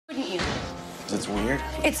It's weird.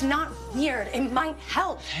 It's not weird. It might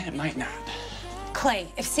help. And it might not. Clay,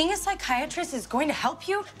 if seeing a psychiatrist is going to help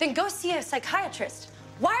you, then go see a psychiatrist.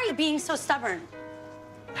 Why are you being so stubborn?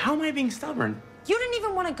 How am I being stubborn? You didn't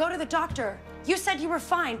even want to go to the doctor. You said you were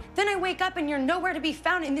fine. Then I wake up and you're nowhere to be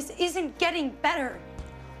found, and this isn't getting better.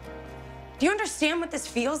 Do you understand what this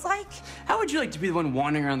feels like? How would you like to be the one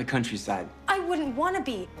wandering around the countryside? I wouldn't want to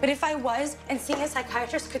be, but if I was and seeing a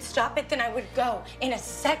psychiatrist could stop it, then I would go in a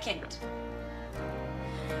second.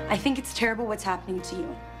 I think it's terrible what's happening to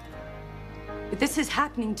you. But this is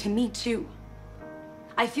happening to me too.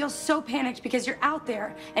 I feel so panicked because you're out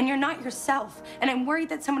there and you're not yourself, and I'm worried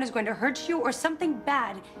that someone is going to hurt you or something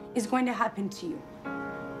bad is going to happen to you.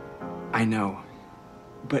 I know.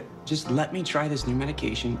 But just let me try this new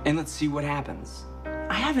medication and let's see what happens.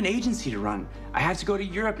 I have an agency to run. I have to go to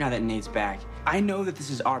Europe now that Nate's back. I know that this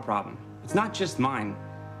is our problem. It's not just mine,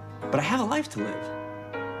 but I have a life to live.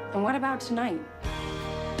 And what about tonight?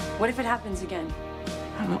 What if it happens again?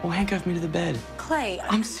 I don't know. Well, handcuff me to the bed. Clay,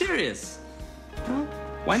 I'm serious.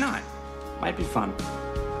 Why not? Might be fun.